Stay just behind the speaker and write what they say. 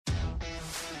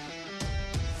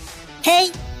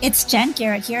Hey, it's Jen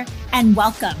Garrett here, and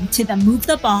welcome to the Move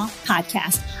the Ball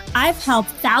podcast. I've helped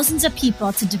thousands of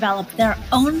people to develop their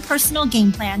own personal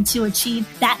game plan to achieve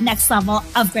that next level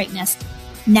of greatness.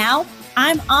 Now,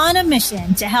 I'm on a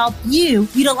mission to help you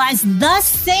utilize the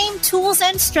same tools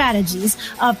and strategies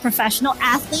of professional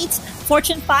athletes,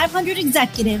 Fortune 500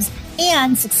 executives,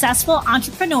 and successful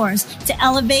entrepreneurs to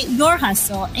elevate your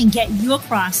hustle and get you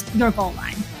across your goal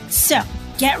line. So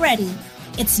get ready.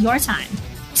 It's your time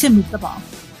to move the ball.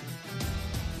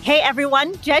 Hey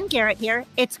everyone, Jen Garrett here.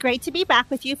 It's great to be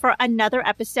back with you for another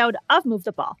episode of Move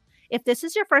the Ball. If this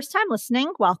is your first time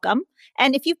listening, welcome.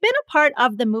 And if you've been a part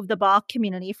of the Move the Ball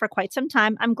community for quite some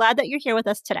time, I'm glad that you're here with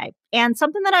us today. And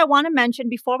something that I want to mention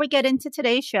before we get into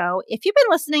today's show, if you've been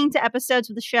listening to episodes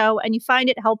of the show and you find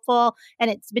it helpful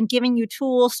and it's been giving you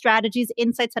tools, strategies,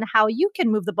 insights on how you can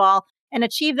move the ball and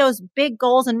achieve those big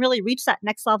goals and really reach that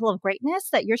next level of greatness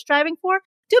that you're striving for,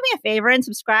 do me a favor and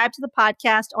subscribe to the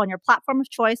podcast on your platform of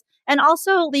choice and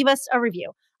also leave us a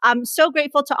review. I'm so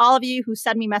grateful to all of you who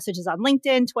send me messages on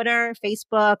LinkedIn, Twitter,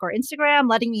 Facebook, or Instagram,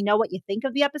 letting me know what you think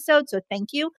of the episode. So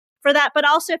thank you for that. But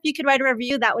also, if you could write a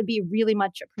review, that would be really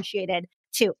much appreciated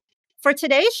too. For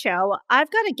today's show, I've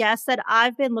got a guest that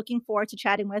I've been looking forward to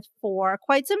chatting with for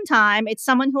quite some time. It's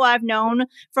someone who I've known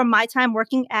from my time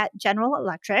working at General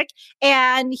Electric,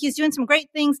 and he's doing some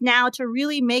great things now to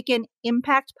really make an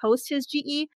impact post his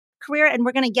GE career, and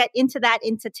we're going to get into that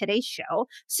into today's show.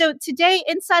 So today,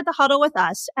 inside the huddle with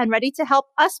us and ready to help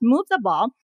us move the ball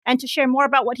and to share more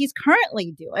about what he's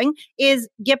currently doing is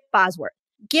Gib Bosworth.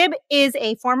 Gib is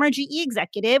a former GE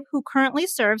executive who currently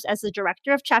serves as the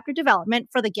Director of Chapter Development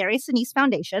for the Gary Sinise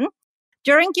Foundation.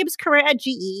 During Gib's career at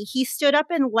GE, he stood up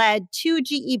and led 2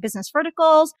 GE business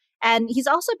verticals, and he's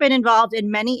also been involved in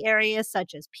many areas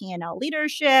such as P&L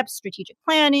leadership, strategic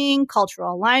planning,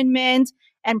 cultural alignment,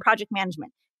 and project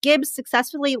management. Gibbs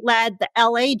successfully led the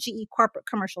LA GE corporate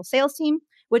commercial sales team,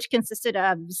 which consisted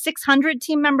of 600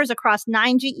 team members across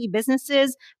 9 GE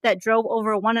businesses that drove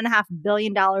over $1.5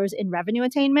 billion in revenue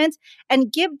attainment.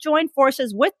 And Gibb joined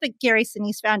forces with the Gary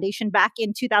Sinise Foundation back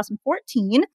in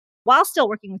 2014 while still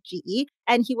working with GE.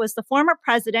 And he was the former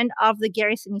president of the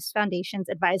Gary Sinise Foundation's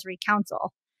Advisory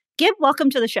Council. Gibb, welcome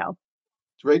to the show.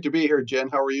 It's great to be here, Jen.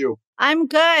 How are you? I'm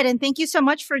good. And thank you so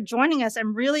much for joining us.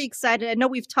 I'm really excited. I know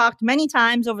we've talked many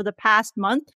times over the past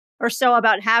month or so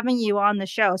about having you on the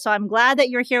show. So I'm glad that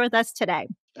you're here with us today.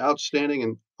 Outstanding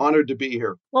and honored to be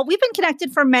here. Well, we've been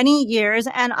connected for many years,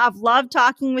 and I've loved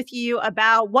talking with you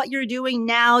about what you're doing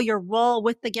now, your role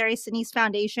with the Gary Sinise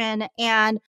Foundation.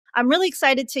 And I'm really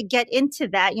excited to get into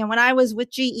that. You know, when I was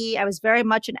with GE, I was very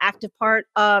much an active part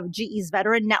of GE's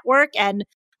veteran network, and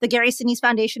the Gary Sinise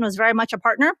Foundation was very much a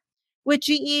partner with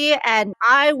GE. And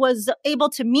I was able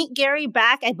to meet Gary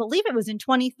back, I believe it was in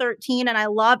 2013. And I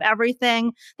love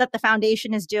everything that the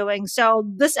foundation is doing. So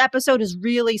this episode is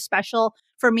really special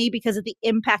for me because of the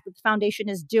impact that the foundation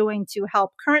is doing to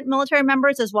help current military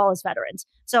members as well as veterans.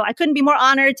 So I couldn't be more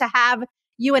honored to have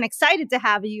you and excited to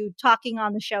have you talking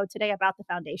on the show today about the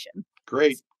foundation.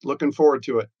 Great. Looking forward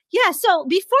to it. Yeah. So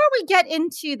before we get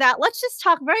into that, let's just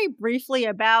talk very briefly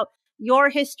about your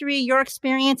history, your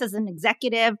experience as an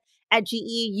executive at GE.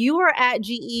 You were at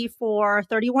GE for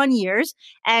 31 years.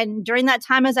 And during that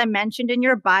time, as I mentioned in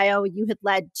your bio, you had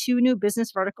led 2 new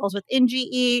business verticals within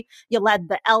GE. You led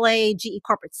the LA GE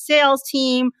corporate sales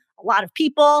team, a lot of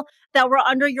people that were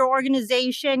under your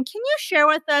organization. Can you share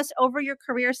with us over your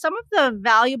career some of the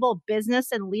valuable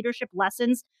business and leadership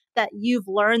lessons that you've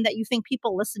learned that you think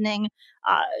people listening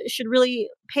should really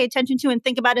pay attention to and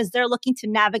think about as they're looking to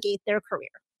navigate their career?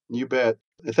 You bet.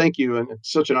 Thank you. And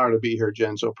it's such an honor to be here,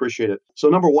 Jen. So appreciate it. So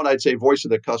number one, I'd say voice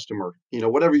of the customer. You know,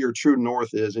 whatever your true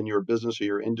north is in your business or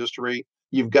your industry,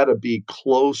 you've got to be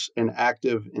close and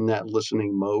active in that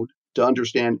listening mode to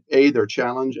understand their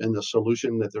challenge and the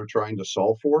solution that they're trying to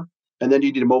solve for. And then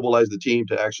you need to mobilize the team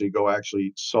to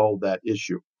actually solve that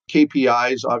issue.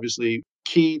 KPIs, obviously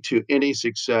key to any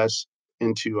success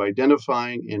into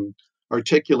identifying and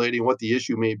articulating what the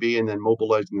issue may be, and then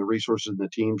mobilizing the resources and the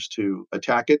teams to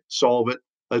attack it, solve it,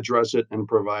 address it, and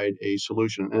provide a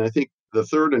solution. And I think the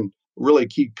third and really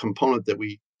key component that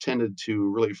we tended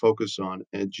to really focus on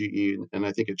at GE, and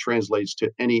I think it translates to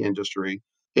any industry,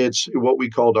 it's what we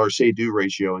called our say-do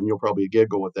ratio. And you'll probably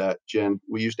giggle with that, Jen.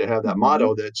 We used to have that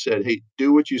motto that said, hey,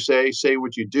 do what you say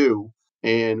what you do,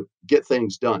 and get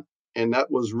things done. And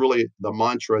that was really the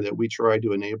mantra that we tried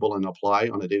to enable and apply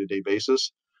on a day-to-day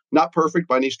basis. Not perfect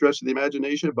by any stretch of the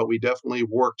imagination, but we definitely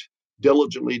worked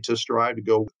diligently to strive to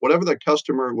go whatever the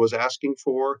customer was asking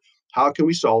for, how can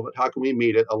we solve it? How can we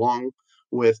meet it? Along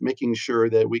with making sure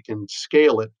that we can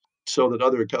scale it so that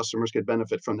other customers could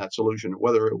benefit from that solution,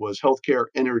 whether it was healthcare,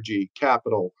 energy,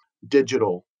 capital,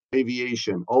 digital,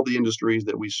 aviation, all the industries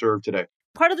that we serve today.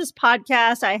 Part of this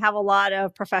podcast, I have a lot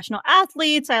of professional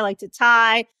athletes. I like to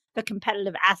tie the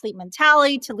competitive athlete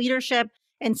mentality to leadership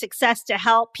and success to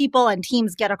help people and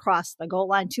teams get across the goal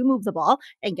line to move the ball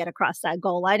and get across that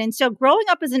goal line. And so growing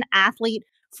up as an athlete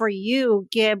for you,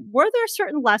 Gib, were there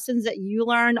certain lessons that you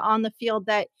learned on the field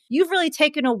that you've really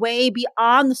taken away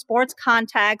beyond the sports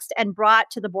context and brought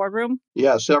to the boardroom?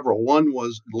 Yeah, several. One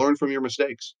was learn from your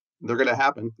mistakes. They're going to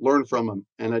happen. Learn from them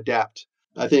and adapt.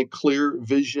 I think clear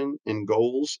vision and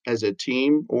goals as a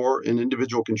team or an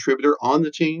individual contributor on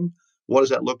the team. What does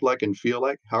that look like and feel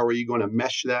like? How are you going to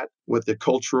mesh that with the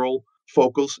cultural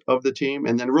focus of the team?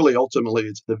 And then really ultimately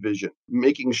it's the vision,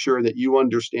 making sure that you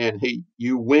understand, hey,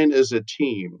 you win as a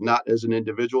team, not as an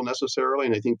individual necessarily.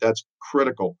 And I think that's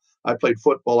critical. I played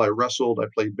football, I wrestled, I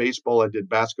played baseball, I did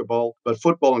basketball, but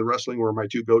football and wrestling were my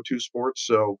two go-to sports.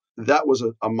 So that was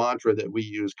a mantra that we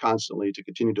use constantly to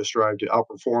continue to strive to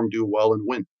outperform, do well, and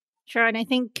win. Sure. And I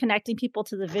think connecting people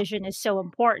to the vision is so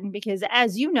important because,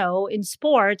 as you know, in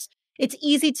sports, it's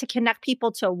easy to connect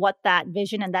people to what that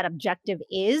vision and that objective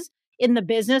is. In the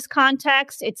business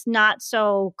context, it's not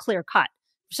so clear cut.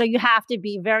 So you have to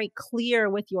be very clear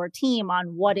with your team on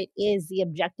what it is, the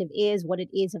objective is, what it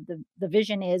is of the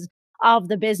vision is of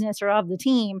the business or of the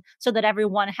team so that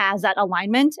everyone has that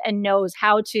alignment and knows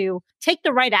how to take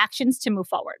the right actions to move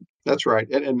forward. That's right.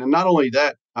 And not only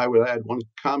that, I would add one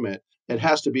comment. It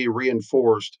has to be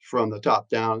reinforced from the top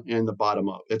down and the bottom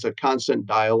up. It's a constant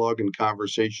dialogue and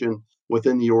conversation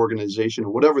within the organization,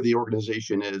 whatever the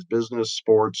organization is, business,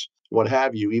 sports, what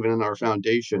have you, even in our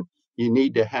foundation. You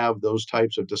need to have those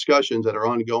types of discussions that are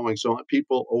ongoing so that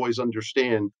people always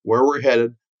understand where we're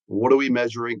headed, what are we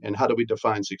measuring, and how do we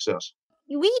define success.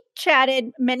 We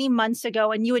chatted many months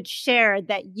ago and you had shared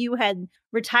that you had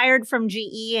retired from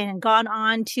GE and gone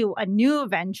on to a new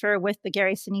venture with the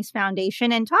Gary Sinise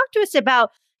Foundation. And talk to us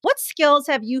about what skills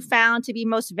have you found to be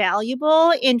most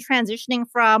valuable in transitioning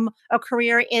from a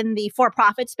career in the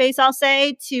for-profit space, I'll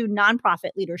say, to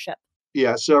nonprofit leadership?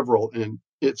 Yeah, several. And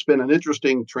it's been an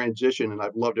interesting transition, and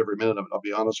I've loved every minute of it. I'll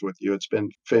be honest with you. It's been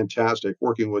fantastic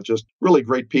working with just really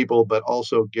great people, but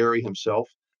also Gary himself.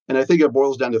 And I think it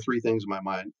boils down to three things in my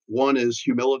mind. One is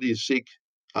humility to seek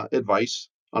advice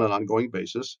on an ongoing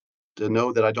basis, to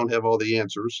know that I don't have all the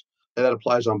answers. And that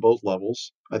applies on both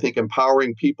levels. I think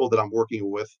empowering people that I'm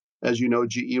working with. As you know,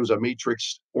 GE was a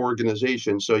matrix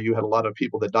organization. So you had a lot of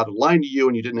people that dotted line to you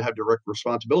and you didn't have direct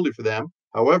responsibility for them.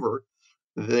 However,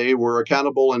 they were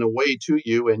accountable in a way to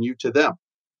you and you to them.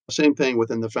 Same thing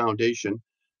within the foundation.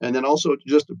 And then also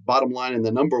just the bottom line and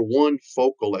the number one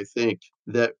focal, I think,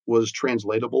 that was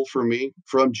translatable for me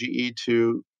from GE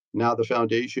to now the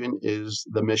foundation is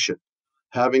the mission.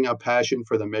 Having a passion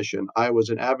for the mission. I was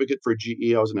an advocate for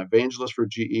GE. I was an evangelist for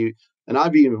GE. And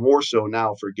I've even more so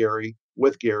now for Gary,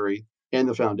 with Gary and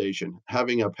the foundation.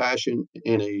 Having a passion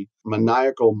and a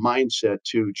maniacal mindset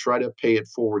to try to pay it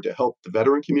forward to help the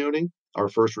veteran community, our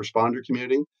first responder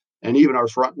community, and even our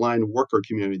frontline worker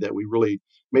community that we really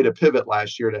made a pivot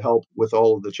last year to help with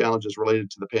all of the challenges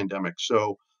related to the pandemic.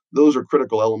 So those are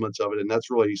critical elements of it. And that's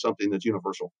really something that's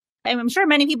universal. I'm sure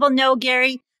many people know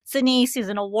Gary Sinise is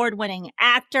an award-winning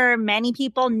actor. Many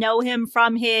people know him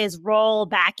from his role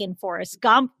back in Forrest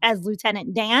Gump as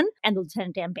Lieutenant Dan and the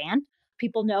Lieutenant Dan Band.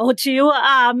 People know too.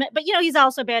 But he's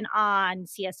also been on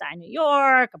CSI New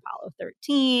York, Apollo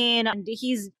 13, and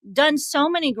he's done so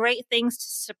many great things to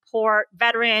support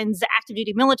veterans, active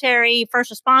duty military,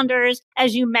 first responders.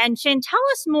 As you mentioned, tell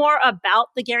us more about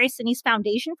the Gary Sinise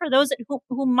Foundation for those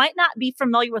who might not be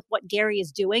familiar with what Gary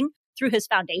is doing through his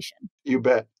foundation. You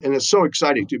bet. And it's so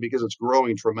exciting too, because it's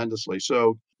growing tremendously.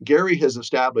 So Gary has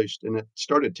established, and it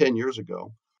started 10 years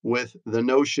ago, with the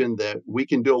notion that we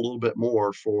can do a little bit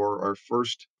more for our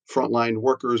first frontline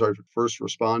workers, our first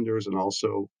responders, and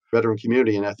also veteran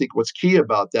community. And I think what's key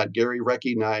about that, Gary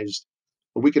recognized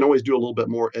we can always do a little bit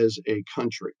more as a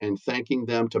country and thanking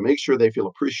them to make sure they feel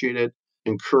appreciated,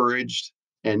 encouraged,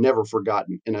 and never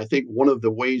forgotten. And I think one of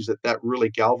the ways that that really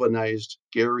galvanized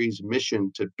Gary's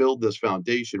mission to build this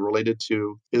foundation related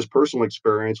to his personal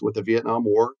experience with the Vietnam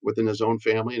War within his own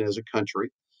family and as a country.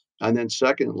 And then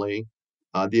secondly,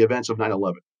 the events of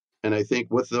 9/11. And I think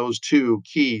with those two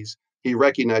keys, he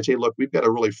recognized, hey, look, we've got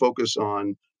to really focus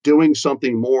on doing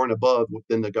something more and above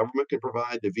than the government can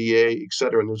provide, the VA, et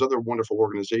cetera. And there's other wonderful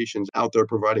organizations out there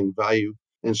providing value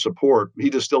and support. He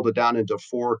distilled it down into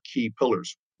four key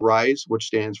pillars. RISE, which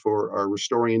stands for our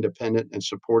Restoring Independent and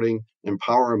Supporting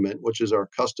Empowerment, which is our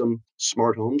custom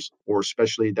smart homes or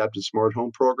specially adapted smart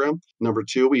home program. Number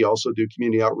two, we also do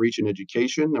community outreach and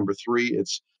education. Number three,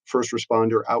 it's first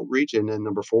responder outreach. And then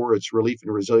number four, it's relief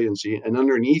and resiliency. And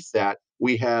underneath that,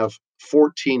 we have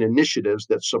 14 initiatives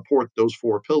that support those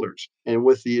four pillars. And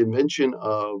with the invention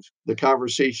of the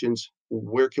conversations,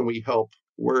 where can we help?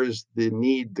 Where is the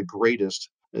need the greatest?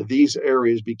 These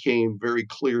areas became very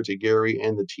clear to Gary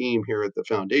and the team here at the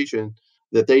foundation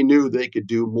that they knew they could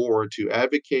do more to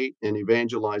advocate and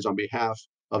evangelize on behalf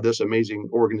of this amazing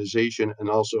organization and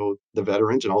also the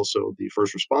veterans and also the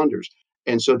first responders.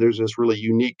 And so there's this really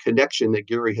unique connection that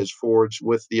Gary has forged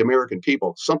with the American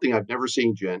people. Something I've never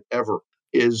seen, Jen, ever,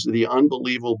 is the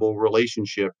unbelievable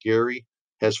relationship Gary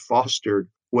has fostered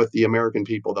with the American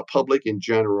people, the public in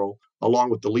general,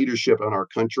 along with the leadership in our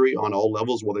country on all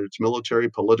levels, whether it's military,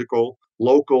 political,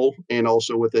 local, and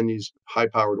also within these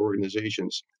high-powered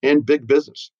organizations and big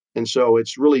business. And so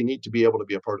it's really neat to be able to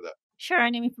be a part of that. Sure.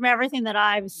 And I mean, from everything that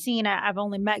I've seen, I've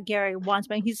only met Gary once,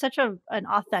 but he's such an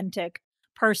authentic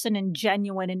person and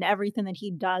genuine in everything that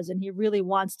he does. And he really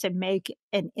wants to make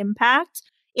an impact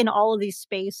in all of these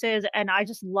spaces. And I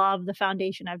just love the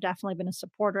foundation. I've definitely been a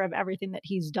supporter of everything that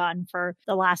he's done for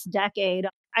the last decade.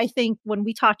 I think when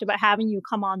we talked about having you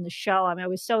come on the show, I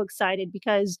was so excited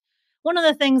because one of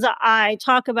the things that I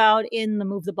talk about in the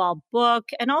Move the Ball book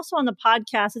and also on the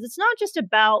podcast is it's not just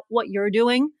about what you're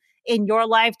doing in your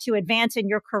life to advance in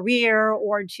your career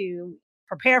or to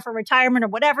prepare for retirement or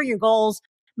whatever your goals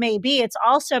may be. It's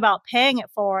also about paying it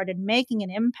forward and making an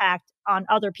impact on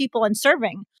other people and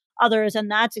serving others. And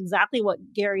that's exactly what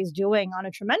Gary's doing on a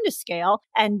tremendous scale.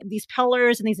 And these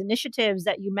pillars and these initiatives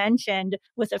that you mentioned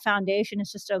with the foundation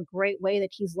is just a great way that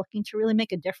he's looking to really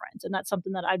make a difference. And that's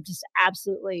something that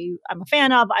I'm a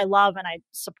fan of, I love, and I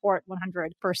support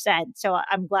 100%. So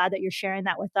I'm glad that you're sharing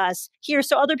that with us here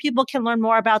so other people can learn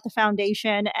more about the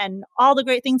foundation and all the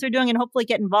great things they're doing and hopefully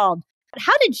get involved.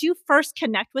 How did you first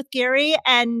connect with Gary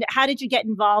and how did you get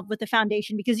involved with the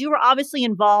foundation? Because you were obviously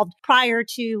involved prior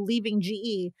to leaving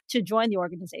GE to join the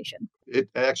organization. It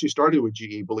actually started with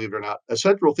GE, believe it or not. A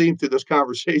central theme to this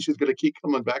conversation is going to keep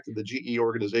coming back to the GE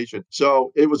organization.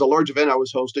 So it was a large event I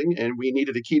was hosting and we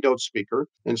needed a keynote speaker.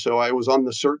 And so I was on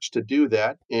the search to do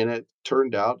that. And it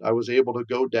turned out I was able to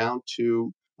go down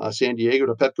to San Diego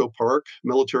to Petco Park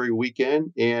military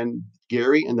weekend, and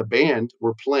Gary and the band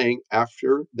were playing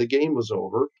after the game was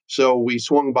over. So we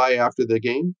swung by after the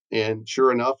game, and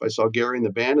sure enough, I saw Gary and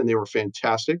the band, and they were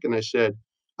fantastic. And I said,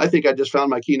 I think I just found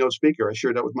my keynote speaker. I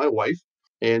shared that with my wife,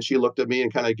 and she looked at me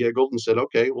and kind of giggled and said,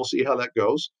 okay, we'll see how that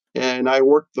goes. And I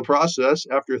worked the process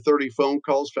after 30 phone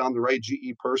calls, found the right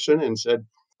GE person, and said,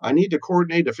 I need to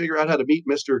coordinate to figure out how to meet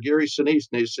Mr. Gary Sinise.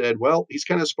 And they said, well, he's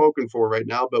kind of spoken for right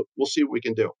now, but we'll see what we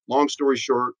can do. Long story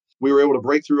short, we were able to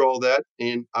break through all that.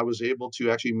 And I was able to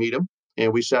actually meet him.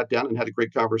 And we sat down and had a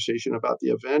great conversation about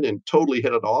the event and totally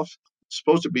hit it off. It's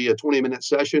supposed to be a 20-minute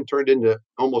session, turned into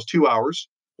almost 2 hours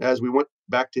as we went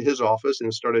back to his office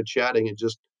and started chatting and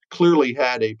just clearly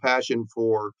had a passion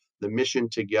for the mission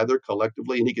together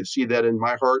collectively. And he could see that in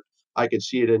my heart. I could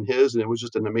see it in his. And it was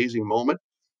just an amazing moment.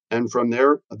 And from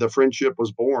there, the friendship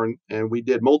was born, and we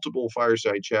did multiple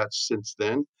fireside chats since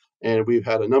then. And we've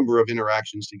had a number of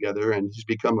interactions together, and he's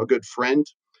become a good friend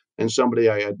and somebody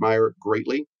I admire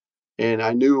greatly. And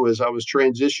I knew as I was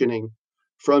transitioning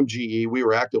from GE, we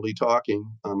were actively talking,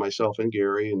 myself and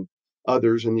Gary and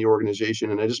others in the organization.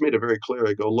 And I just made it very clear.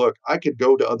 I go, look, I could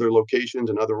go to other locations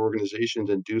and other organizations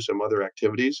and do some other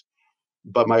activities,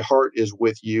 but my heart is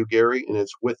with you, Gary, and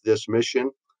it's with this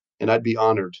mission. And I'd be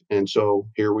honored. And so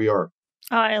here we are.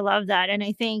 Oh, I love that. And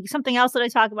I think something else that I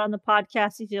talk about on the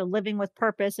podcast is, living with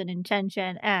purpose and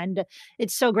intention. And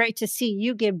it's so great to see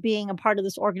you being a part of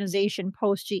this organization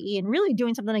post GE and really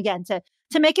doing something again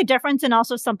to make a difference and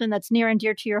also something that's near and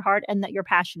dear to your heart and that you're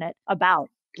passionate about.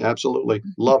 Absolutely.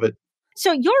 Love it.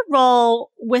 So your role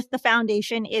with the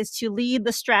foundation is to lead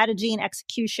the strategy and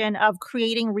execution of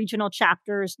creating regional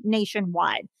chapters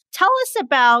nationwide. Tell us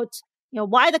about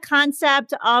why the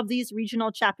concept of these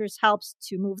regional chapters helps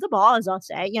to move the ball, as I'll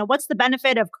say. What's the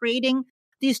benefit of creating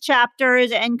these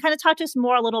chapters, and kind of talk to us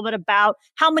more a little bit about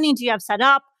how many do you have set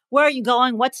up? Where are you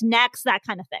going? What's next? That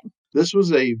kind of thing. This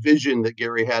was a vision that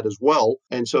Gary had as well.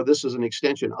 And so this is an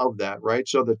extension of that, right?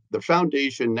 So the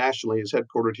foundation nationally is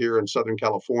headquartered here in Southern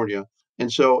California.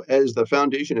 And so as the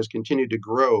foundation has continued to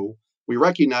grow, we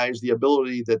recognize the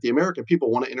ability that the American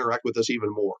people want to interact with us even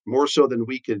more so than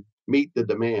we could meet the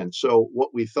demand. So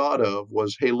what we thought of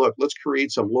was, hey, look, let's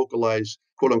create some localized,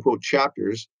 quote unquote,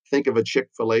 chapters. Think of a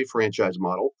Chick-fil-A franchise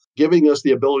model, giving us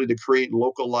the ability to create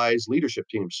localized leadership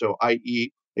teams. So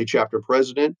i.e., a chapter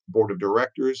president, board of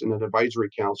directors, and an advisory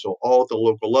council, all at the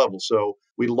local level. So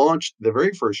we launched the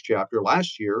very first chapter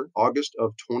last year, August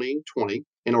of 2020,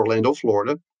 in Orlando,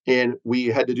 Florida. And we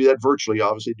had to do that virtually,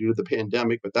 obviously, due to the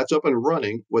pandemic, but that's up and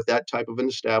running with that type of an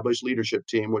established leadership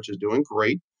team, which is doing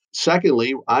great.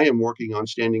 Secondly, I am working on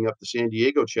standing up the San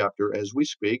Diego chapter as we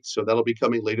speak. So that'll be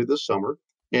coming later this summer.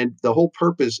 And the whole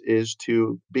purpose is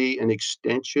to be an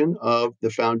extension of the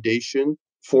foundation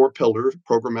four pillars,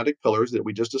 programmatic pillars that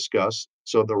we just discussed.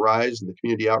 So the RISE and the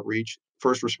community outreach,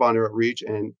 first responder outreach,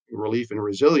 and relief and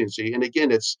resiliency. And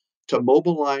again, it's to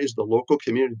mobilize the local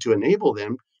community to enable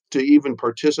them to even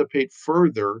participate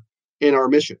further in our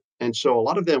mission. And so a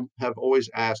lot of them have always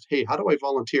asked, hey, how do I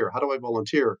volunteer? How do I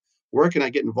volunteer? Where can I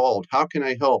get involved? How can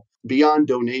I help beyond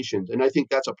donations? And I think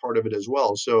that's a part of it as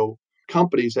well. So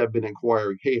companies have been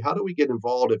inquiring, hey, how do we get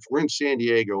involved if we're in San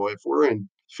Diego, if we're in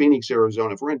Phoenix,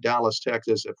 Arizona, if we're in Dallas,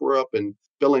 Texas, if we're up in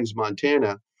Billings,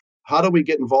 Montana? How do we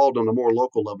get involved on a more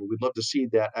local level? We'd love to see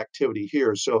that activity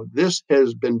here. So this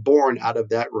has been born out of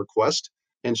that request.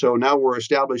 And so now we're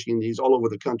establishing these all over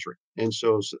the country. And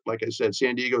so, like I said,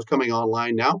 San Diego's coming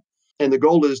online now. And the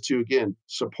goal is to, again,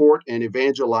 support and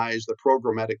evangelize the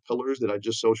programmatic pillars that I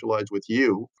just socialized with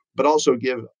you, but also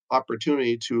give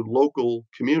opportunity to local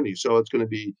communities. So it's going to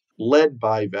be led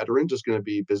by veterans. It's going to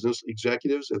be business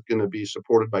executives. It's going to be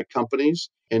supported by companies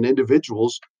and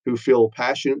individuals who feel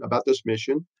passionate about this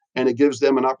mission. And it gives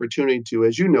them an opportunity to,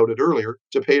 as you noted earlier,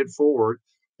 to pay it forward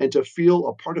and to feel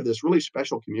a part of this really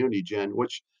special community, Jen,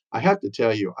 which I have to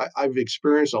tell you, I've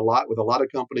experienced a lot with a lot of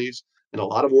companies and a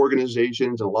lot of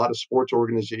organizations and a lot of sports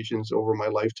organizations over my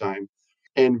lifetime.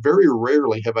 And very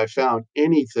rarely have I found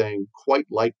anything quite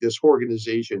like this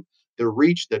organization. The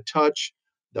reach, the touch,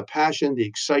 the passion, the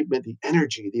excitement, the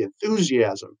energy, the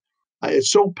enthusiasm.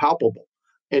 It's so palpable.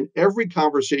 And every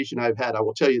conversation I've had, I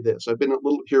will tell you this, I've been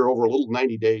here over a little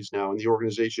 90 days now in the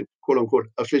organization, quote unquote,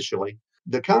 officially.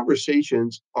 The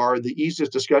conversations are the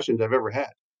easiest discussions I've ever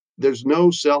had. There's no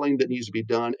selling that needs to be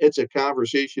done. It's a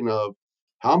conversation of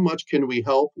how much can we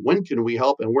help, when can we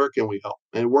help, and where can we help,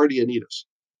 and where do you need us?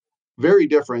 Very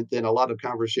different than a lot of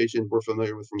conversations we're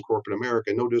familiar with from corporate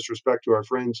America. No disrespect to our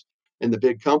friends in the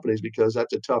big companies, because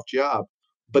that's a tough job.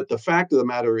 But the fact of the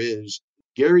matter is,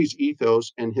 Gary's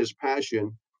ethos and his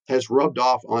passion has rubbed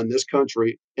off on this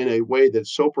country in a way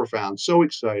that's so profound, so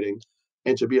exciting,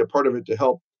 and to be a part of it to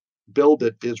help build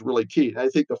it is really key. And I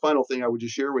think the final thing I would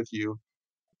just share with you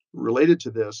related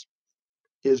to this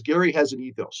is Gary has an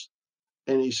ethos,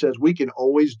 and he says we can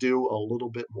always do a little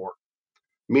bit more,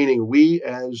 meaning we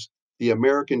as the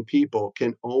American people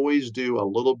can always do a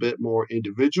little bit more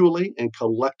individually and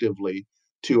collectively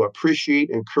to appreciate,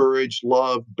 encourage,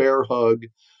 love, bear hug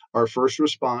our first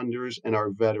responders and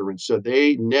our veterans. So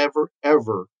they never,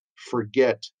 ever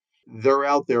forget they're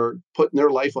out there putting their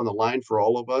life on the line for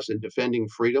all of us and defending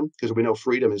freedom, because we know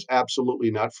freedom is absolutely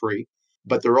not free,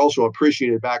 but they're also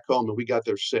appreciated back home and we got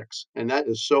their six. And that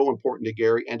is so important to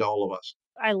Gary and to all of us.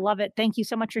 I love it. Thank you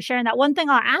so much for sharing that. One thing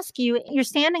I'll ask you, you're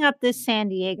standing up this San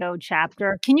Diego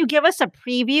chapter. Can you give us a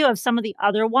preview of some of the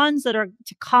other ones that are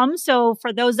to come? So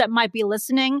for those that might be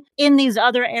listening in these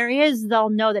other areas,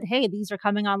 they'll know that, hey, these are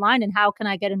coming online and how can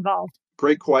I get involved?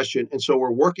 Great question. And so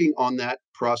we're working on that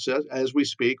process as we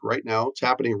speak right now. It's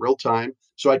happening real time.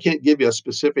 So I can't give you a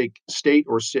specific state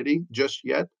or city just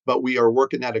yet, but we are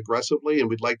working that aggressively and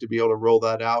we'd like to be able to roll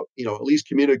that out, at least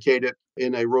communicate it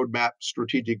in a roadmap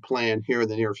strategic plan here in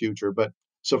the near future. But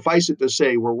suffice it to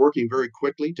say, we're working very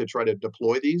quickly to try to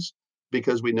deploy these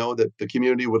because we know that the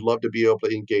community would love to be able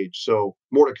to engage. So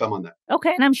more to come on that.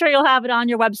 Okay. And I'm sure you'll have it on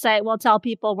your website. We'll tell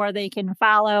people where they can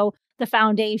follow the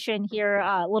foundation here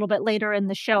a little bit later in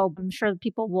the show. I'm sure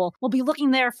people will be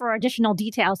looking there for additional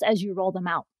details as you roll them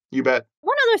out. You bet.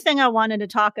 One other thing I wanted to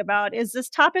talk about is this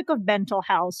topic of mental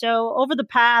health. So over the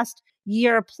past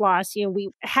year plus, we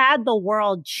had the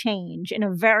world change in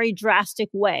a very drastic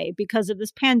way because of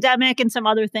this pandemic and some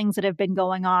other things that have been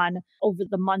going on over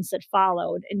the months that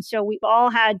followed. And so we've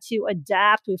all had to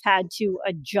adapt. We've had to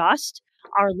adjust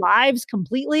our lives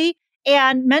completely.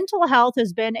 And mental health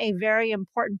has been a very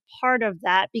important part of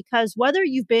that because whether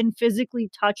you've been physically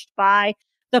touched by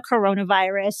the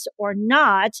coronavirus or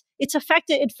not, it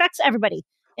affects everybody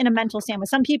in a mental standpoint.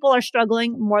 Some people are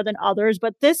struggling more than others,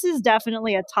 but this is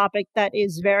definitely a topic that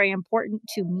is very important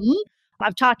to me.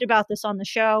 I've talked about this on the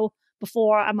show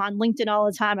before. I'm on LinkedIn all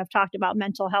the time. I've talked about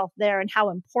mental health there and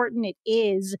how important it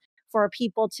is for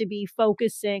people to be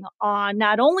focusing on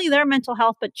not only their mental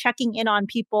health, but checking in on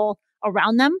people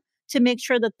around them to make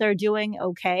sure that they're doing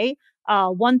okay.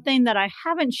 One thing that I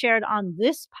haven't shared on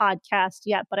this podcast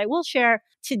yet, but I will share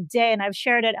today, and I've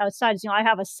shared it outside, is, I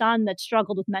have a son that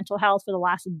struggled with mental health for the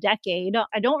last decade.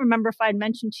 I don't remember if I had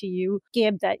mentioned to you,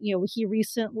 Gib, that, he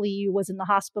recently was in the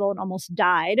hospital and almost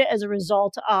died as a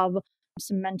result of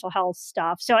some mental health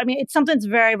stuff. So, I mean, it's something that's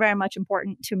very, very much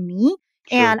important to me.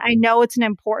 Sure. And I know it's an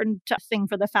important thing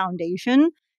for the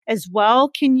foundation as well.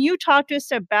 Can you talk to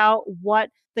us about what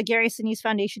the Gary Sinise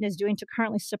Foundation is doing to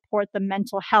currently support the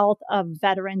mental health of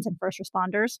veterans and first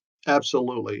responders?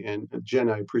 Absolutely. And Jen,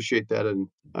 I appreciate that. And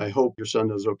I hope your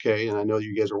son is okay. And I know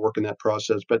you guys are working that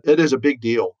process, but it is a big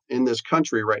deal in this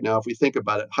country right now. If we think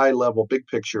about it, high level, big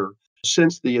picture,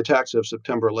 since the attacks of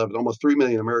September 11th, almost 3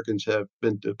 million Americans have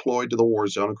been deployed to the war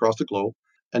zone across the globe.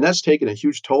 And that's taken a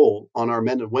huge toll on our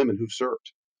men and women who've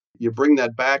served. You bring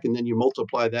that back and then you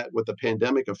multiply that with the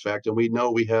pandemic effect. And we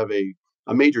know we have a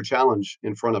major challenge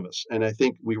in front of us. And I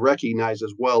think we recognize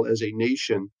as well as a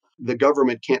nation the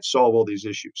government can't solve all these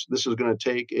issues. This is going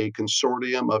to take a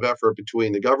consortium of effort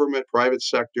between the government, private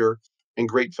sector, and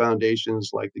great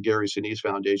foundations like the Gary Sinise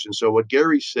Foundation. So, what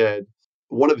Gary said,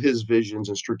 one of his visions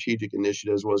and strategic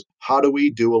initiatives was how do we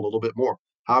do a little bit more?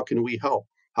 How can we help?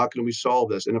 How can we solve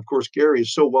this? And of course, Gary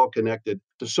is so well connected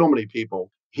to so many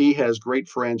people. He has great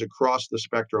friends across the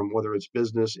spectrum, whether it's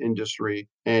business, industry,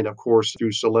 and of course,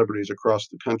 through celebrities across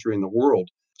the country and the world.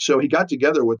 So he got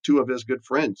together with two of his good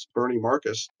friends, Bernie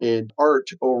Marcus and Art,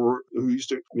 who used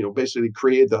to, basically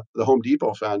create the Home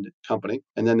Depot found company.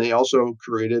 And then they also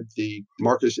created the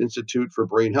Marcus Institute for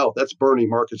Brain Health. That's Bernie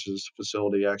Marcus's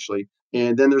facility, actually.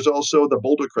 And then there's also the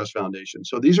Boulder Crest Foundation.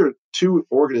 So these are two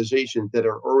organizations that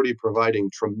are already providing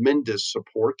tremendous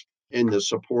support in the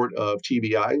support of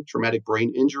TBI, traumatic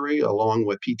brain injury, along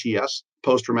with PTS,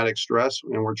 post traumatic stress.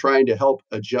 And we're trying to help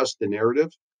adjust the narrative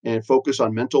and focus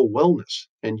on mental wellness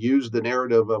and use the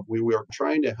narrative of we are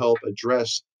trying to help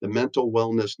address the mental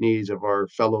wellness needs of our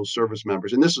fellow service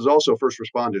members. And this is also first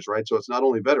responders, right? So it's not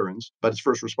only veterans, but it's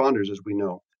first responders, as we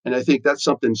know. And I think that's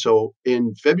something. So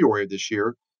in February of this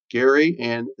year, Gary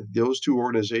and those two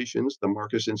organizations, the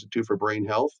Marcus Institute for Brain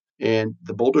Health and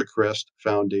the Boulder Crest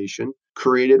Foundation,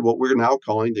 created what we're now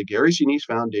calling the Gary Sinise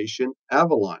Foundation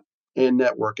Avalon and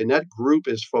network. And that group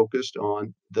is focused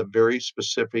on the very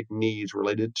specific needs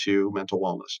related to mental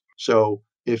wellness. So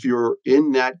if you're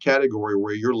in that category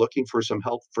where you're looking for some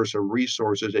help, for some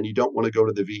resources, and you don't want to go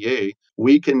to the VA,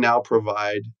 we can now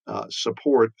provide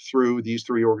support through these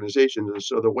three organizations. And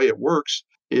so the way it works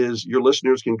is your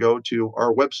listeners can go to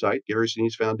our website,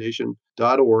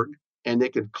 GarySineseFoundation.org, and they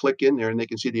can click in there and they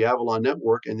can see the Avalon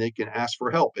Network and they can ask for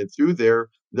help. And through there,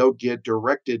 they'll get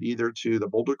directed either to the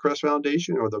Boulder Crest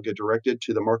Foundation or they'll get directed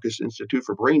to the Marcus Institute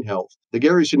for Brain Health. The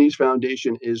Gary Sinise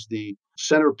Foundation is the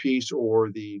centerpiece or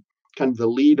the kind of the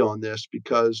lead on this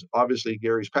because obviously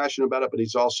Gary's passionate about it, but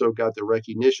he's also got the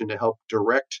recognition to help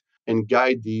direct and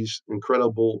guide these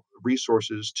incredible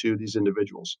resources to these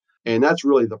individuals. And that's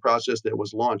really the process that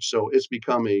was launched. So it's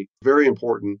become a very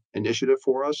important initiative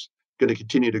for us, going to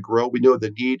continue to grow. We know the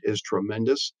need is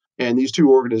tremendous. And these two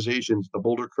organizations, the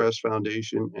Boulder Crest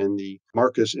Foundation and the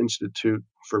Marcus Institute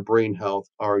for Brain Health,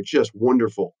 are just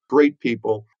wonderful, great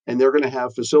people. And they're going to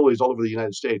have facilities all over the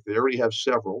United States. They already have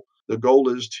several. The goal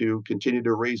is to continue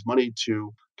to raise money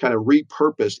to kind of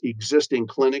repurpose existing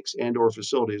clinics and or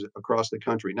facilities across the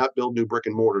country, not build new brick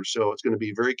and mortar. So it's going to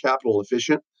be very capital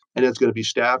efficient and it's going to be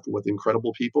staffed with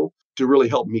incredible people to really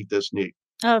help meet this need.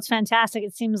 Oh, it's fantastic.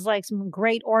 It seems like some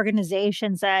great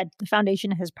organizations that the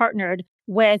foundation has partnered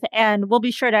with. And we'll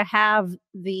be sure to have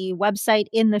the website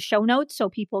in the show notes so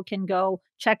people can go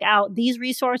check out these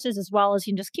resources as well as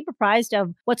you can just keep apprised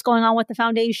of what's going on with the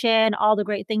foundation, all the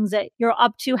great things that you're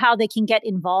up to, how they can get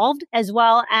involved, as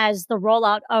well as the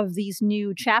rollout of these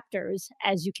new chapters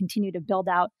as you continue to build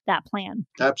out that plan.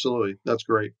 Absolutely. That's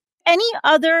great. Any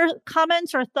other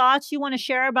comments or thoughts you want to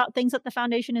share about things that the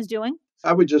foundation is doing?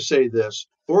 I would just say this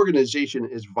organization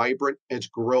is vibrant, it's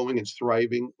growing, it's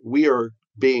thriving. We are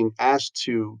being asked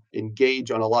to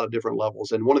engage on a lot of different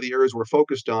levels. And one of the areas we're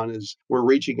focused on is we're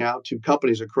reaching out to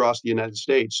companies across the United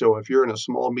States. So if you're in a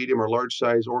small, medium, or large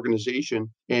size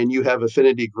organization and you have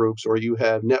affinity groups or you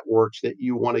have networks that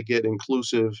you want to get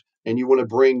inclusive and you want to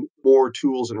bring more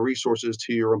tools and resources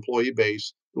to your employee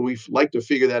base, we'd like to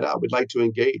figure that out. We'd like to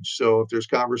engage. So if there's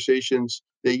conversations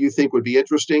that you think would be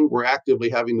interesting, we're actively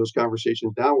having those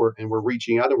conversations now. We're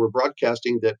reaching out and we're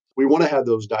broadcasting that we want to have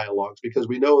those dialogues because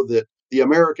we know that the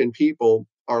American people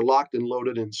are locked and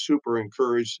loaded and super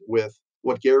encouraged with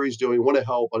what Gary's doing. We want to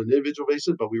help on an individual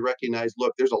basis, but we recognize,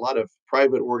 look, there's a lot of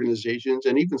private organizations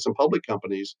and even some public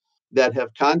companies that have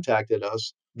contacted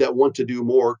us that want to do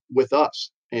more with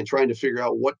us. and trying to figure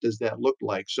out what does that look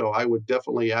like. So I would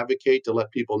definitely advocate to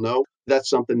let people know that's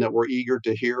something that we're eager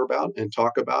to hear about and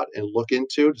talk about and look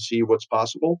into to see what's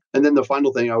possible. And then the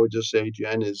final thing I would just say,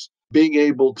 Jen, is being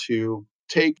able to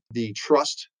take the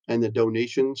trust and the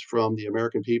donations from the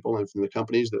American people and from the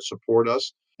companies that support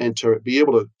us, and to be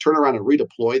able to turn around and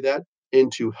redeploy that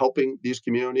into helping these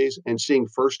communities and seeing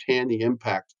firsthand the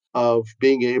impact of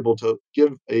being able to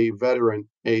give a veteran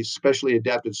a specially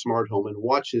adapted smart home and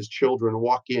watch his children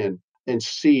walk in and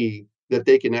see that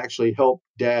they can actually help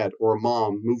dad or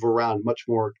mom move around much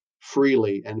more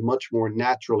freely and much more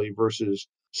naturally versus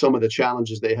some of the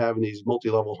challenges they have in these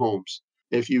multi-level homes.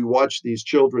 If you watch these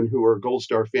children who are Gold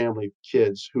Star family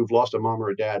kids who've lost a mom or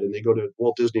a dad, and they go to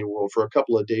Walt Disney World for a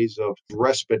couple of days of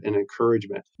respite and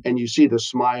encouragement, and you see the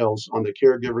smiles on the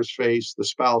caregiver's face, the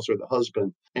spouse or the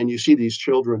husband, and you see these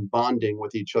children bonding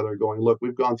with each other going, look,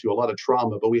 we've gone through a lot of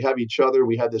trauma, but we have each other.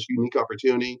 We have this unique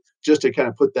opportunity just to kind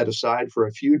of put that aside for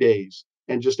a few days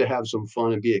and just to have some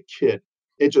fun and be a kid.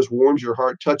 It just warms your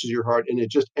heart, touches your heart, and it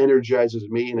just energizes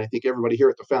me. And I think everybody here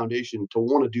at the foundation to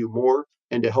want to do more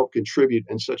and to help contribute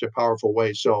in such a powerful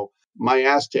way. So my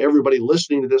ask to everybody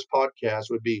listening to this podcast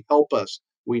would be, help us.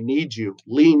 We need you.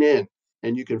 Lean in.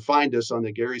 And you can find us on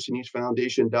the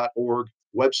GarySiniseFoundation.org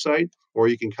website, or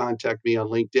you can contact me on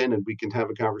LinkedIn and we can have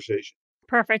a conversation.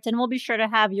 Perfect. And we'll be sure to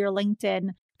have your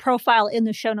LinkedIn profile in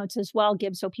the show notes as well,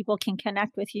 Gib, so people can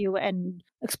connect with you and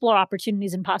explore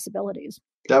opportunities and possibilities.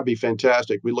 That'd be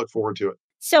fantastic. We look forward to it.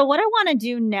 So what I want to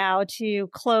do now to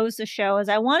close the show is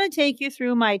I want to take you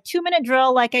through my 2-minute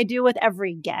drill like I do with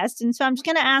every guest. And so I'm just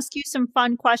going to ask you some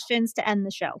fun questions to end the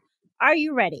show. Are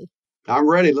you ready? I'm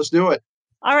ready. Let's do it.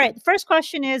 All right. The first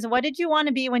question is, what did you want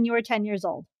to be when you were 10 years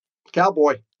old?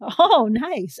 Cowboy. Oh,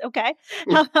 nice. Okay.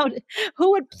 How about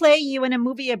who would play you in a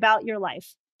movie about your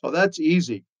life? Oh, that's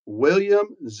easy. William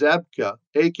Zabka,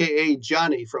 a.k.a.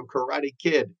 Johnny from Karate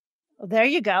Kid. Well, there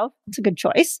you go. It's a good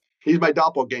choice. He's my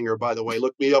doppelganger, by the way.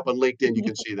 Look me up on LinkedIn. You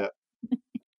can see that.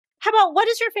 How about what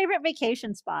is your favorite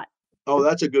vacation spot? Oh,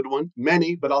 that's a good one.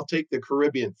 Many, but I'll take the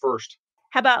Caribbean first.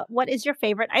 How about what is your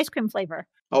favorite ice cream flavor?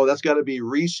 Oh, that's got to be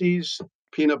Reese's,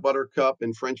 peanut butter cup,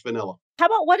 and French vanilla. How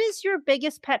about what is your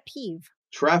biggest pet peeve?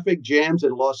 Traffic jams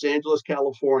in Los Angeles,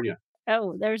 California.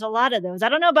 Oh, there's a lot of those. I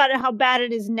don't know about how bad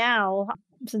it is now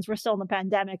since we're still in the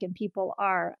pandemic and people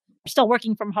are still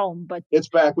working from home, but it's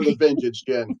back with a vengeance,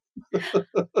 Jen.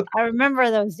 I remember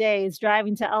those days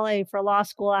driving to LA for law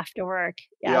school after work.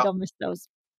 Yeah, I don't miss those.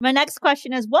 My next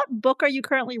question is, what book are you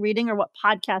currently reading or what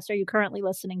podcast are you currently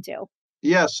listening to?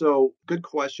 Yeah, so good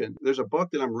question. There's a book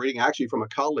that I'm reading actually from a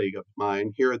colleague of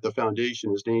mine here at the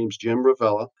foundation. His name's Jim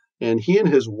Ravella, and he and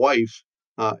his wife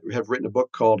have written a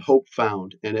book called Hope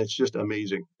Found, and it's just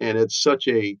amazing. And it's such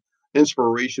a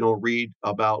inspirational read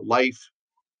about life,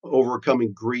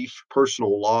 overcoming grief,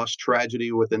 personal loss,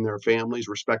 tragedy within their families,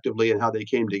 respectively, and how they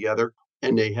came together.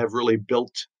 And they have really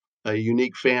built a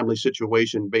unique family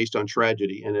situation based on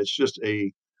tragedy. And it's just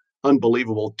a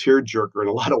unbelievable tearjerker in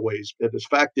a lot of ways. But the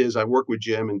fact is, I work with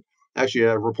Jim, and actually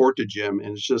I report to Jim,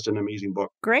 and it's just an amazing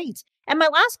book. Great. And my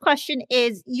last question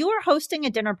is, you are hosting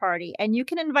a dinner party and you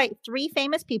can invite 3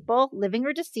 famous people, living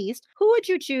or deceased. Who would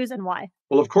you choose and why?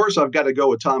 Well, of course, I've got to go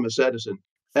with Thomas Edison.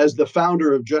 As the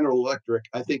founder of General Electric,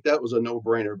 I think that was a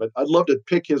no-brainer, but I'd love to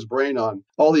pick his brain on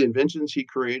all the inventions he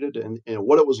created and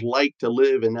what it was like to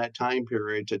live in that time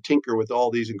period, to tinker with all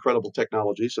these incredible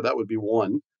technologies. So that would be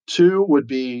one. 2 would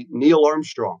be Neil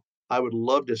Armstrong. I would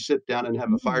love to sit down and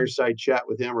have a fireside chat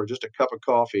with him or just a cup of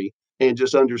coffee and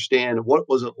just understand what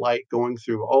was it like going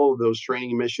through all of those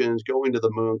training missions, going to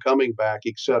the moon, coming back,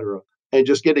 et cetera, and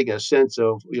just getting a sense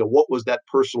of, what was that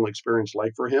personal experience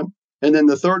like for him. And then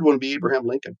the third one would be Abraham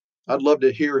Lincoln. I'd love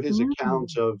to hear his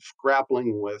accounts of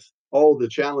grappling with all the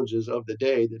challenges of the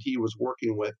day that he was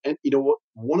working with. And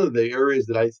one of the areas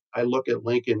that I look at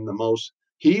Lincoln the most,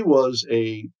 he was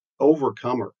a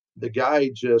overcomer. The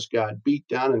guy just got beat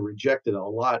down and rejected a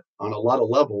lot on a lot of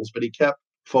levels, but he kept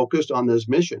focused on this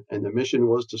mission. And the mission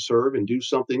was to serve and do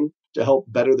something to help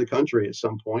better the country at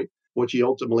some point, which he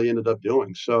ultimately ended up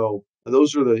doing. So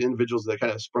those are the individuals that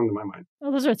kind of sprung to my mind.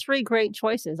 Well, those are 3 great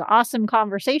choices. Awesome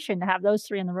conversation to have those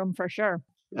 3 in the room for sure.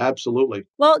 Absolutely.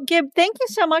 Well, Gib, thank you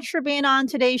so much for being on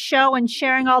today's show and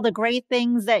sharing all the great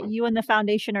things that you and the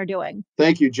foundation are doing.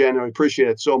 Thank you, Jen. I appreciate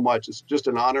it so much. It's just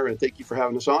an honor, and thank you for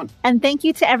having us on. And thank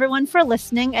you to everyone for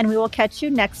listening, and we will catch you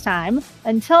next time.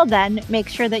 Until then, make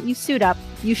sure that you suit up,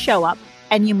 you show up,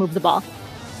 and you move the ball.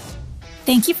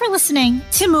 Thank you for listening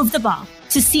to Move the Ball.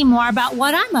 To see more about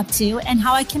what I'm up to and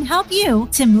how I can help you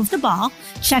to move the ball,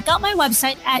 check out my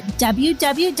website at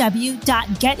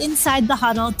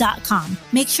www.getinsidethehuddle.com.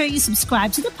 Make sure you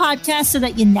subscribe to the podcast so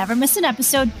that you never miss an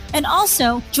episode, and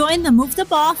also join the Move the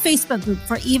Ball Facebook group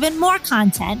for even more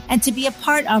content and to be a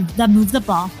part of the Move the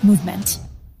Ball movement.